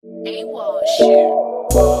AWOL shit.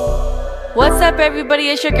 What's up, everybody?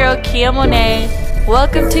 It's your girl Kia Monet.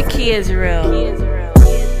 Welcome to Kia's Room.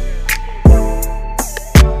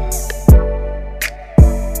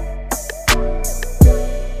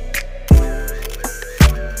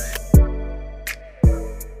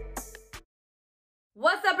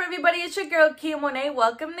 What's up, everybody? It's your girl Kia Monet.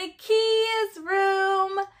 Welcome to Kia's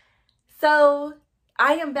Room. So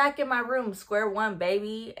I am back in my room, square one,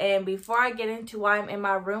 baby. And before I get into why I'm in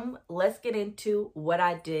my room, let's get into what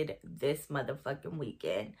I did this motherfucking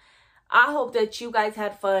weekend. I hope that you guys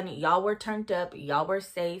had fun. Y'all were turned up. Y'all were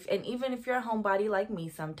safe. And even if you're a homebody like me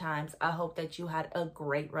sometimes, I hope that you had a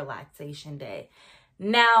great relaxation day.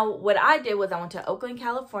 Now, what I did was I went to Oakland,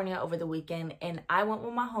 California over the weekend, and I went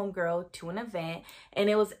with my homegirl to an event, and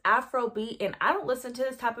it was Afrobeat, and I don't listen to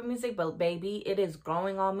this type of music, but baby, it is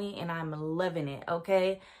growing on me, and I'm loving it,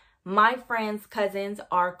 okay? My friends' cousins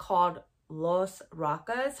are called Los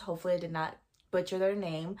Rocas. Hopefully I did not butcher their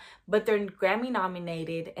name, but they're Grammy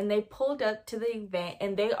nominated, and they pulled up to the event,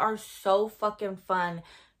 and they are so fucking fun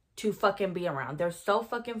to fucking be around. They're so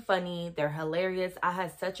fucking funny. They're hilarious. I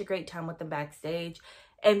had such a great time with them backstage.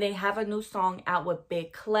 And they have a new song out with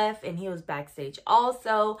Big Clef, and he was backstage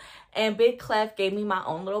also. And Big Clef gave me my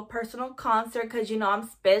own little personal concert because, you know, I'm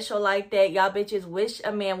special like that. Y'all bitches wish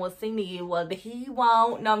a man will sing to you. Well, he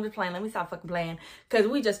won't. No, I'm just playing. Let me stop fucking playing because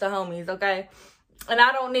we just the homies, okay? And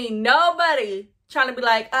I don't need nobody trying to be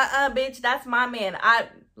like, bitch, that's my man.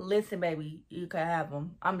 Listen, baby, you can have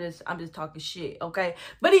him. I'm just talking shit, okay?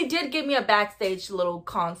 But he did give me a backstage little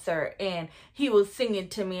concert, and he was singing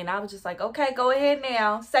to me, and I was just like, okay, go ahead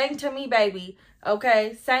now. Sing to me, baby,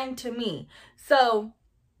 okay? Sing to me. So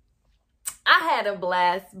I had a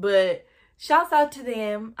blast, but shouts out to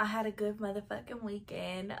them. I had a good motherfucking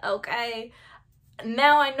weekend, okay?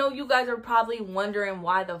 Now I know you guys are probably wondering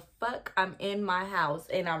why the fuck I'm in my house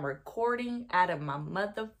and I'm recording out of my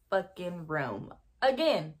motherfucking room.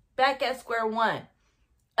 Again, back at square one.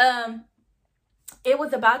 It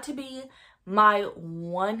was about to be my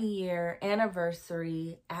 1-year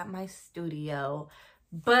anniversary at my studio,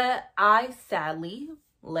 but I sadly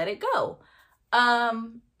let it go. I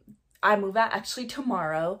move out actually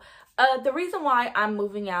tomorrow. The reason why I'm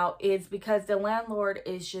moving out is because the landlord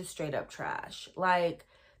is just straight up trash. Like,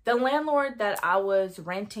 the landlord that I was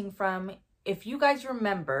renting from, if you guys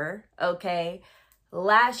remember, okay,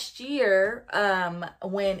 last year,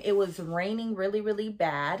 when it was raining really, really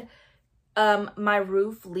bad, my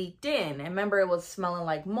roof leaked in. And remember, it was smelling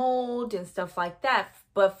like mold and stuff like that.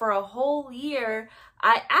 But for a whole year,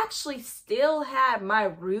 I actually still had my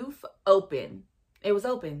roof open. It was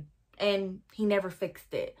open, and he never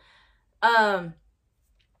fixed it. And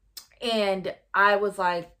I was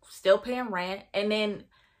like still paying rent. And then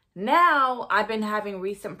now I've been having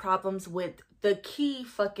recent problems with the key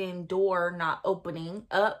fucking door not opening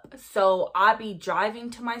up. So I be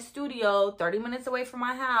driving to my studio 30 minutes away from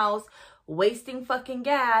my house, wasting fucking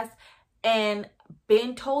gas, and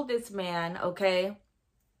been told this man, okay,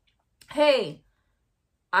 hey,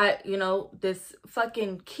 this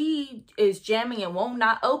fucking key is jamming and won't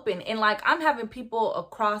not open. And like, I'm having people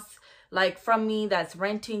across, like, from me that's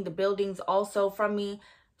renting the buildings also from me,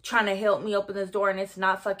 trying to help me open this door, and it's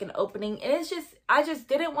not fucking opening. And it's just, I just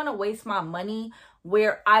didn't want to waste my money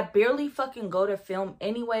where I barely fucking go to film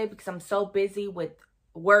anyway because I'm so busy with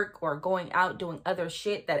work or going out doing other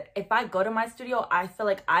shit that if I go to my studio, I feel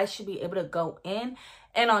like I should be able to go in.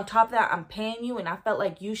 And on top of that, I'm paying you, and I felt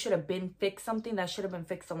like you should have been fixed something that should have been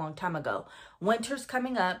fixed a long time ago. Winter's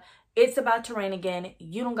coming up. It's about to rain again.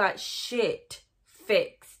 You don't got shit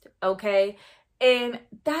fixed, okay? And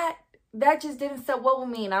that just didn't sit well with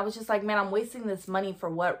me. And I was just like, man, I'm wasting this money for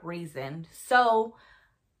what reason? So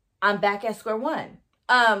I'm back at square one.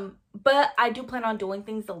 But I do plan on doing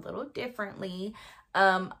things a little differently.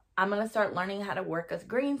 I'm going to start learning how to work a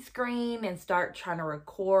green screen and start trying to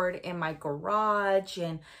record in my garage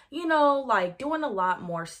and, you know, like doing a lot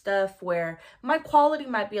more stuff where my quality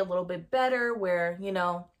might be a little bit better, where, you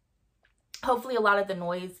know, hopefully a lot of the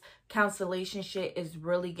noise cancellation shit is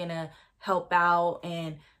really going to help out,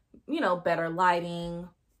 and, you know, better lighting,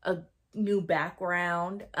 a new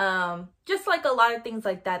background, just like a lot of things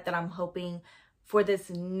like that I'm hoping for this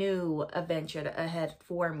new adventure ahead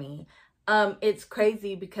for me. It's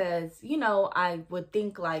crazy because, you know, I would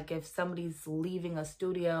think like if somebody's leaving a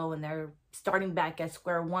studio and they're starting back at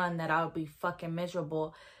square one that I would be fucking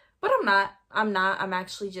miserable. But I'm not. I'm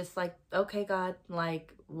actually just like, okay, God,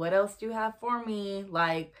 like, what else do you have for me?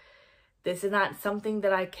 Like, this is not something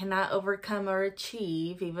that I cannot overcome or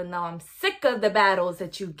achieve, even though I'm sick of the battles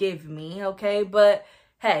that you give me, okay? But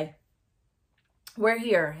hey, we're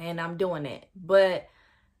here and I'm doing it. But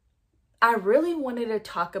I really wanted to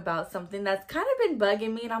talk about something that's kind of been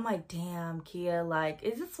bugging me, and I'm like, damn, Kia, like,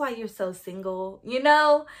 is this why you're so single? You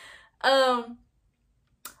know? I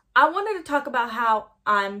wanted to talk about how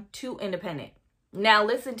I'm too independent. Now,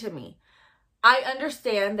 listen to me. I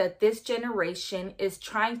understand that this generation is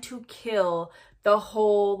trying to kill the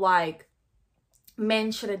whole, like,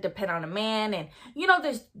 men shouldn't depend on a man. And, you know,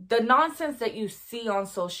 there's the nonsense that you see on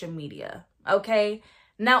social media, okay?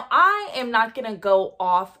 Now, I am not going to go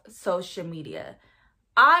off social media.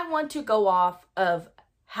 I want to go off of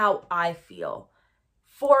how I feel.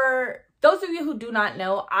 For those of you who do not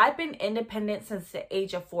know, I've been independent since the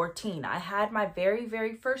age of 14. I had my very,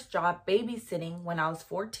 very first job babysitting when I was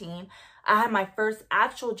 14. I had my first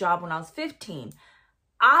actual job when I was 15.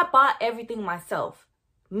 I bought everything myself,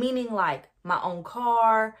 meaning like my own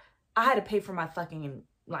car. I had to pay for my fucking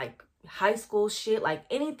like high school shit, like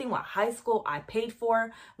anything with high school I paid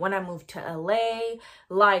for when I moved to LA.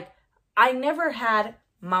 Like, I never had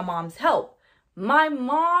my mom's help. My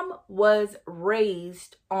mom was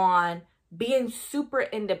raised on being super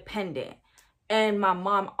independent, and my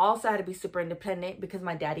mom also had to be super independent because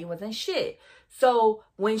my daddy wasn't shit. So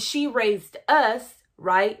when she raised us,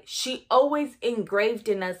 right, she always engraved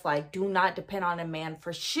in us like, do not depend on a man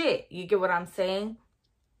for shit. You get what I'm saying?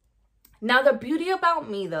 Now, the beauty about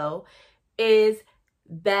me, though, is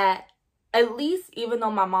that at least even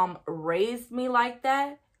though my mom raised me like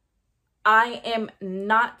that, I am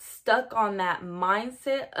not stuck on that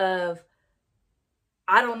mindset of,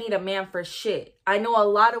 I don't need a man for shit. I know a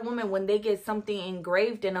lot of women, when they get something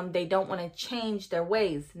engraved in them, they don't want to change their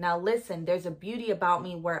ways. Now, listen, there's a beauty about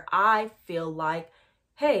me where I feel like,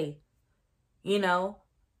 hey, you know,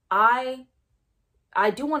 I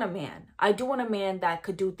do want a man. I do want a man that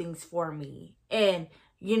could do things for me. And,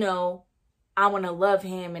 you know, I want to love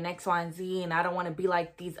him and X, Y, and Z. And I don't want to be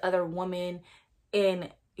like these other women in,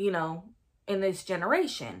 you know, in this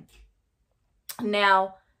generation.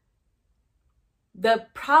 Now, the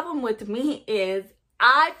problem with me is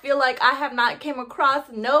I feel like I have not came across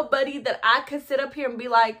nobody that I could sit up here and be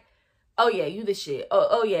like, oh yeah, you the shit.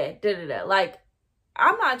 Oh yeah, da-da-da. Like,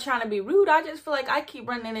 I'm not trying to be rude. I just feel like I keep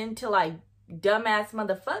running into like dumbass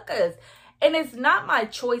motherfuckers. And it's not my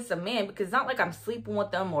choice of man, because it's not like I'm sleeping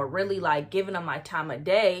with them or really like giving them my time of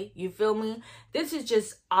day. You feel me? This is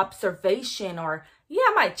just observation. Or yeah,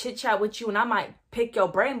 I might chit chat with you and I might pick your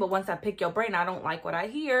brain, but once I pick your brain, I don't like what I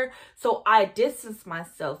hear. So I distance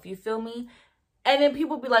myself. You feel me? And then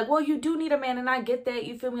people be like, well, you do need a man. And I get that.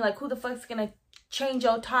 You feel me? Like, who the fuck's gonna change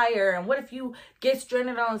your tire? And what if you get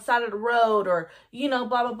stranded on the side of the road? Or, you know,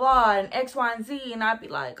 blah, blah, blah, and X, Y, and Z. And I'd be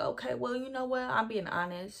like, okay, well, you know what? I'm being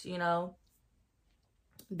honest, you know.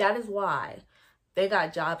 That is why they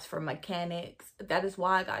got jobs for mechanics. That is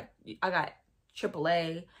why I got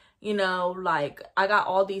AAA. You know, like, I got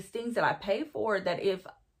all these things that I pay for, that if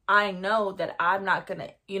I know that I'm not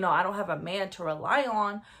gonna, you know, I don't have a man to rely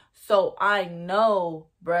on. So I know,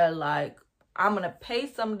 bruh, like, I'm gonna pay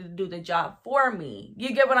somebody to do the job for me.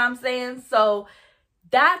 You get what I'm saying? So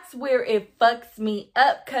that's where it fucks me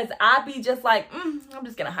up, because I be just like, I'm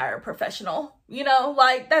just gonna hire a professional. You know,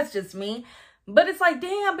 like, that's just me. But it's like,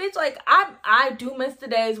 damn, bitch, like, I do miss the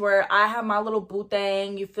days where I have my little boo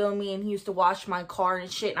thing, you feel me? And he used to wash my car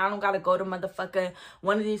and shit. And I don't got to go to motherfucking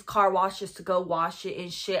one of these car washes to go wash it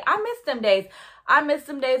and shit. I miss them days. I miss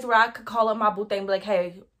them days where I could call up my boo thing and be like,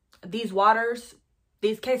 hey, these waters,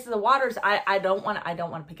 these cases of waters, I don't want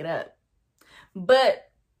to pick it up. But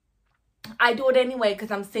I do it anyway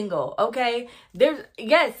because I'm single, okay?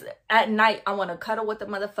 Yes, at night I want to cuddle with the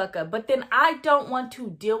motherfucker, but then I don't want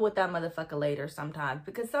to deal with that motherfucker later sometimes,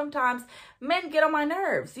 because sometimes men get on my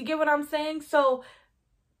nerves. You get what I'm saying? So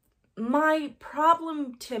my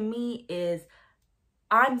problem to me is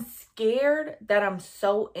I'm scared that I'm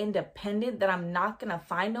so independent that I'm not going to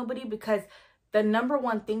find nobody, because the number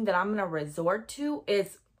one thing that I'm going to resort to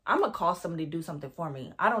is I'm going to call somebody to do something for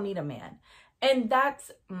me. I don't need a man. And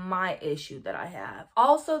that's my issue that I have.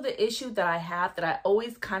 Also, the issue that I have that I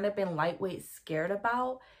always kind of been lightweight scared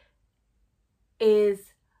about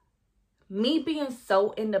is me being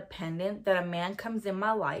so independent that a man comes in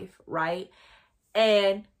my life, right?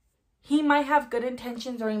 And he might have good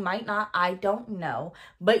intentions or he might not. I don't know.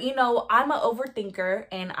 But, you know, I'm an overthinker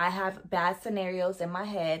and I have bad scenarios in my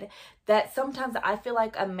head that sometimes I feel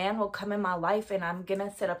like a man will come in my life and I'm going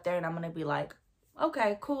to sit up there and I'm going to be like,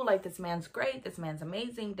 okay, cool, like, this man's great, this man's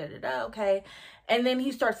amazing, da-da-da, okay. And then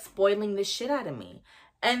he starts spoiling the shit out of me.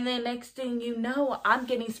 And then next thing you know, I'm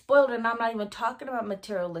getting spoiled, and I'm not even talking about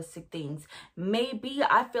materialistic things. Maybe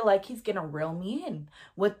I feel like he's gonna reel me in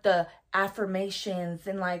with the affirmations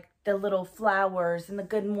and, like, the little flowers and the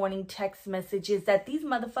good morning text messages that these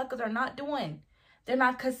motherfuckers are not doing. They're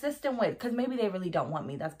not consistent with, because maybe they really don't want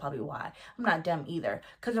me. That's probably why. I'm not dumb either.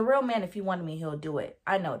 Because a real man, if he wanted me, he'll do it.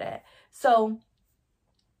 I know that. So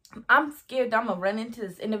I'm scared that I'm going to run into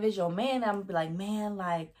this individual man. And I'm going to be like, man,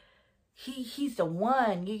 like, he's the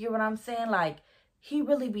one. You get what I'm saying? Like, he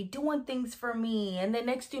really be doing things for me. And then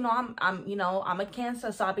next, you know, I'm a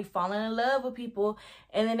Cancer, so I'll be falling in love with people.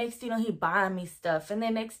 And then next, you know, he buying me stuff. And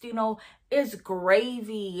then next, you know, it's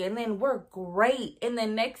gravy. And then we're great. And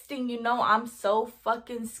then next thing you know, I'm so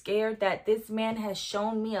fucking scared that this man has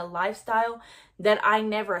shown me a lifestyle that I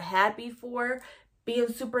never had before. Being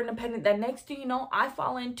super independent. That next thing you know, I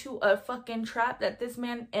fall into a fucking trap that this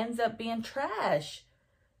man ends up being trash.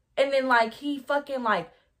 And then like, he fucking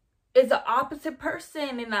like, is the opposite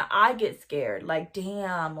person, and I get scared. Like,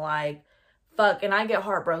 damn, like, fuck, and I get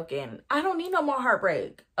heartbroken. I don't need no more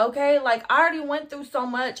heartbreak, okay? Like, I already went through so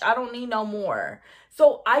much. I don't need no more.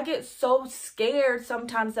 So I get so scared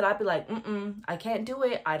sometimes that I be like, I can't do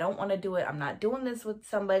it. I don't want to do it. I'm not doing this with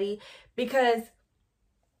somebody, because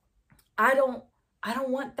I don't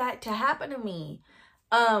want that to happen to me.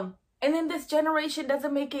 And then this generation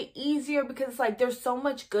doesn't make it easier, because it's like there's so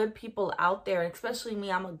much good people out there, especially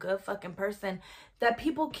me. I'm a good fucking person, that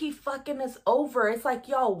people keep fucking us over. It's like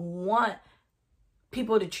y'all want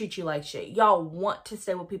people to treat you like shit. Y'all want to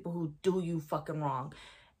stay with people who do you fucking wrong.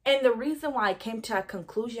 And the reason why I came to that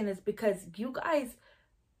conclusion is because you guys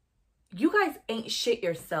ain't shit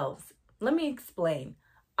yourselves. Let me explain.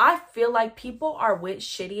 I feel like people are with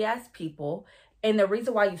shitty ass people. And the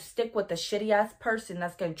reason why you stick with the shitty ass person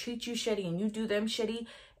that's going to treat you shitty and you do them shitty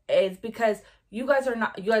is because you guys are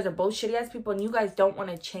both shitty ass people, and you guys don't want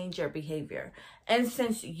to change your behavior. And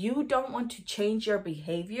since you don't want to change your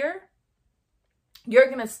behavior, you're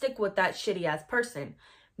going to stick with that shitty ass person.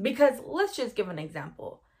 Because let's just give an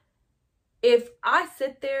example. If I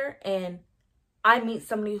sit there and I meet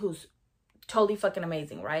somebody who's totally fucking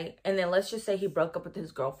amazing, right? And then let's just say he broke up with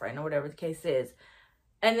his girlfriend or whatever the case is.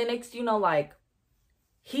 And the next, you know, like,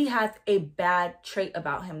 he has a bad trait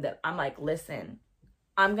about him that I'm like, listen,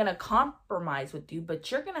 I'm going to compromise with you,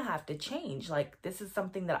 but you're going to have to change. Like, this is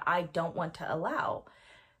something that I don't want to allow.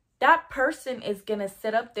 That person is going to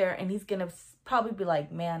sit up there and he's going to probably be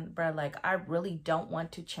like, man, bro, like, I really don't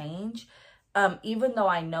want to change. Even though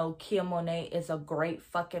I know Kia Monet is a great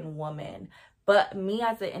fucking woman, but me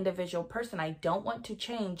as an individual person, I don't want to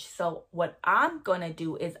change. So what I'm going to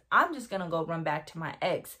do is I'm just going to go run back to my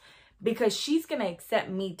ex, because she's going to accept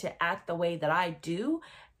me to act the way that I do.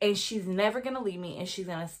 And she's never going to leave me, and she's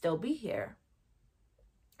going to still be here.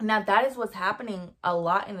 Now, that is what's happening a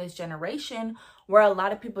lot in this generation, where a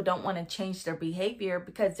lot of people don't want to change their behavior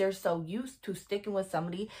because they're so used to sticking with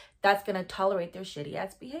somebody that's going to tolerate their shitty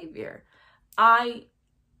ass behavior. I'm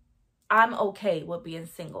okay with being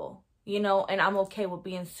single, you know, and I'm okay with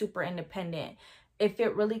being super independent. If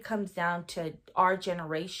it really comes down to our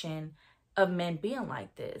generation of men being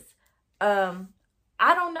like this, I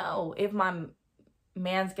don't know if my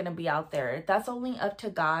man's gonna be out there. That's only up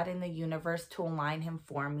to God and the universe to align him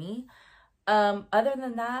for me. Other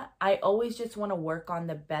than that, I always just want to work on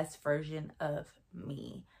the best version of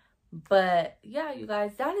me. But yeah, you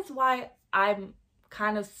guys, that is why I'm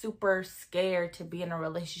kind of super scared to be in a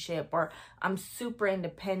relationship, or I'm super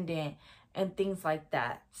independent and things like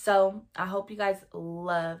that. So I hope you guys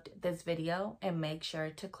loved this video, and make sure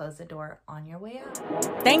to close the door on your way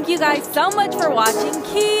out. Thank you guys so much for watching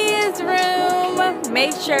Kia's Room.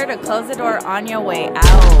 Make sure to close the door on your way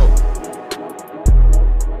out.